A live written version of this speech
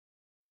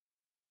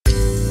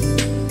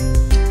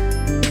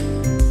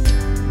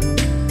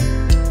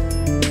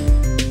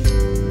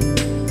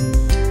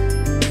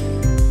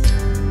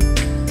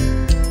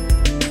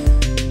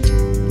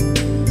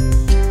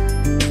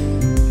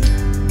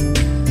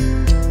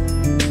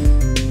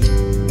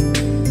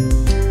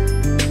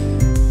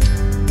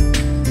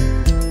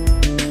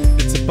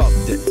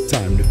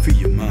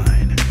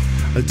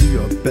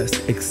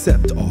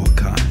accept all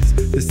kinds.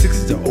 The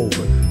 60s are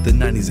over, the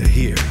 90s are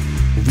here.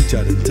 Reach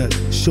out and touch,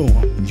 show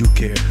them you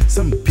care.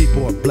 Some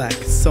people are black,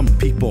 some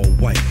people are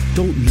white.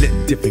 Don't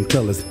let different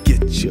colors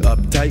get you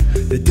uptight.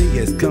 The day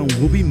has come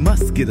when we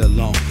must get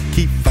along.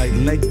 Keep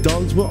fighting like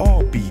dogs, we'll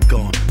all be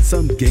gone.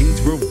 Some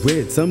gangs real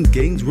red, some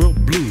gangs real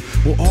blue.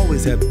 We'll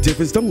always have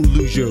difference, don't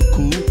lose your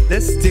cool.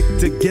 Let's stick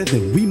together,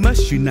 we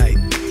must unite.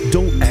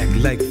 Don't act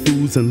like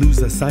fools and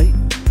lose our sight.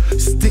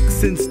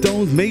 Sticks and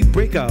stones may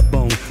break our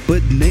bones,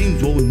 but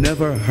names will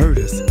never hurt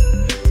us.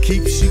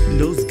 Keep shooting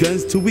those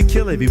guns till we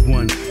kill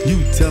everyone.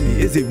 You tell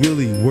me, is it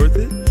really worth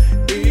it?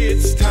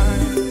 It's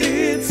time,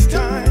 it's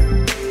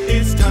time,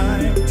 it's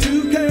time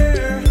to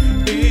care.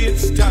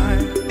 It's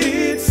time,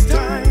 it's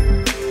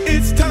time,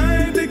 it's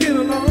time to get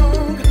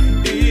along.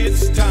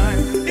 It's time,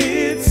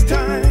 it's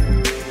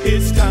time,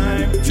 it's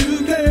time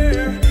to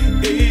care.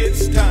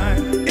 It's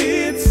time,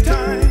 it's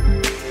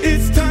time,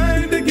 it's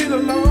time to get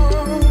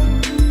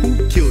along.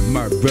 Who killed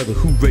my brother?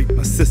 Who raped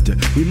my sister?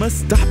 We must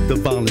stop the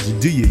violence,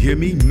 do you hear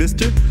me,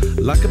 mister?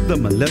 Lock up the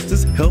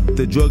molesters, help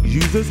the drug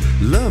users.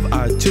 Love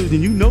our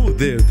children, you know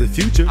they're the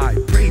future. I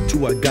pray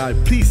to our God,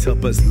 please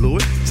help us,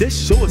 Lord.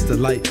 Just show us the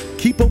light,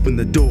 keep open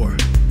the door.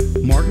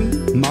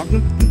 Martin,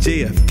 Malcolm, and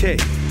JFK.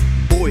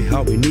 Boy,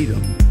 how we need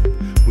them.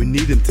 We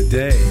need them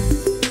today.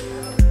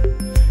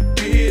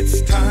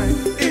 It's time,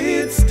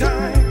 it's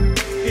time,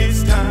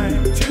 it's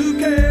time to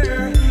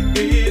care.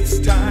 It's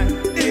time,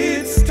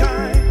 it's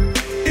time,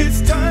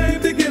 it's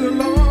time to get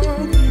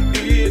along.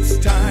 It's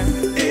time,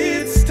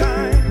 it's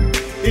time,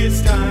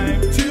 it's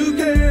time to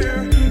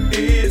care.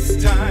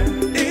 It's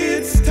time,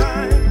 it's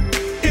time,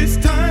 it's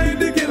time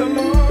to get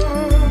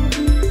along.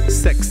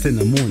 Sex in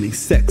the morning,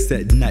 sex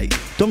at night.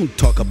 Don't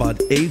talk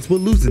about AIDS, we're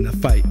losing the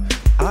fight.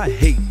 I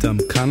hate them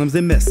condoms,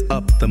 they mess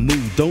up the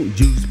mood. Don't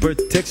use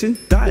protection,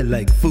 die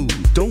like food.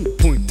 Don't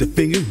point the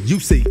finger, you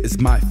say it's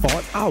my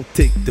fault. I'll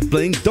take the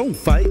blame, don't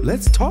fight,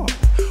 let's talk.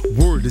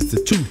 Word is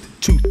the truth,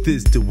 truth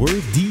is the word.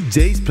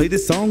 DJs play the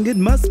song, it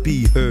must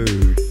be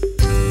heard.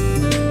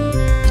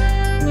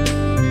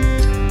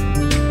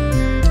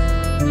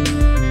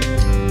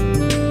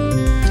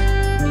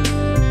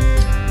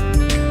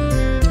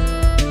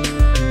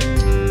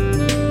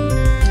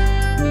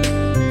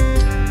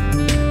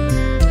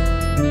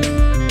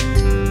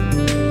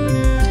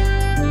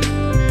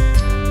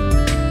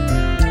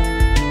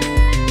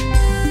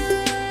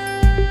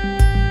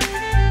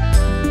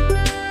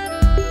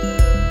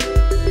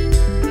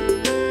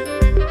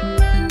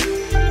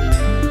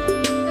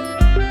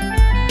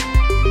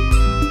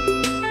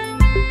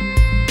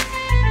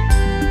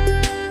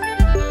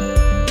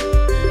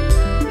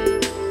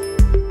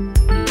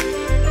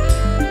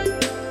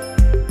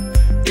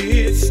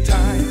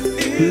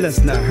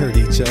 Let's not hurt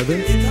each other.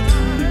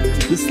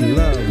 Let's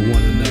love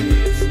one another.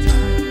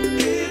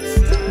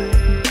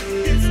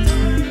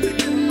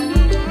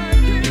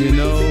 You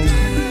know,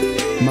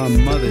 my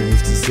mother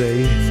used to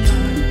say,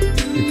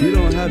 if you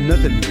don't have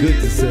nothing good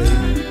to say,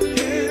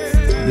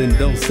 then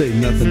don't say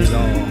nothing at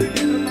all.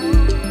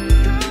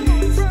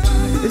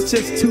 It's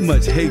just too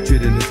much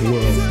hatred in this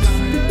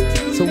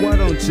world. So why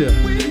don't you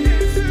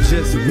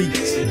just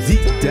reach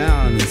deep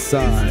down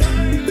inside?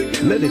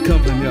 Let it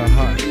come from your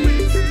heart.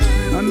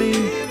 I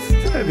mean,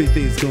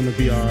 everything's gonna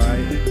be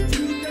alright.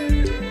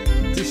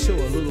 Just show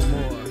a little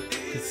more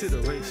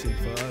consideration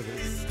for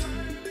others.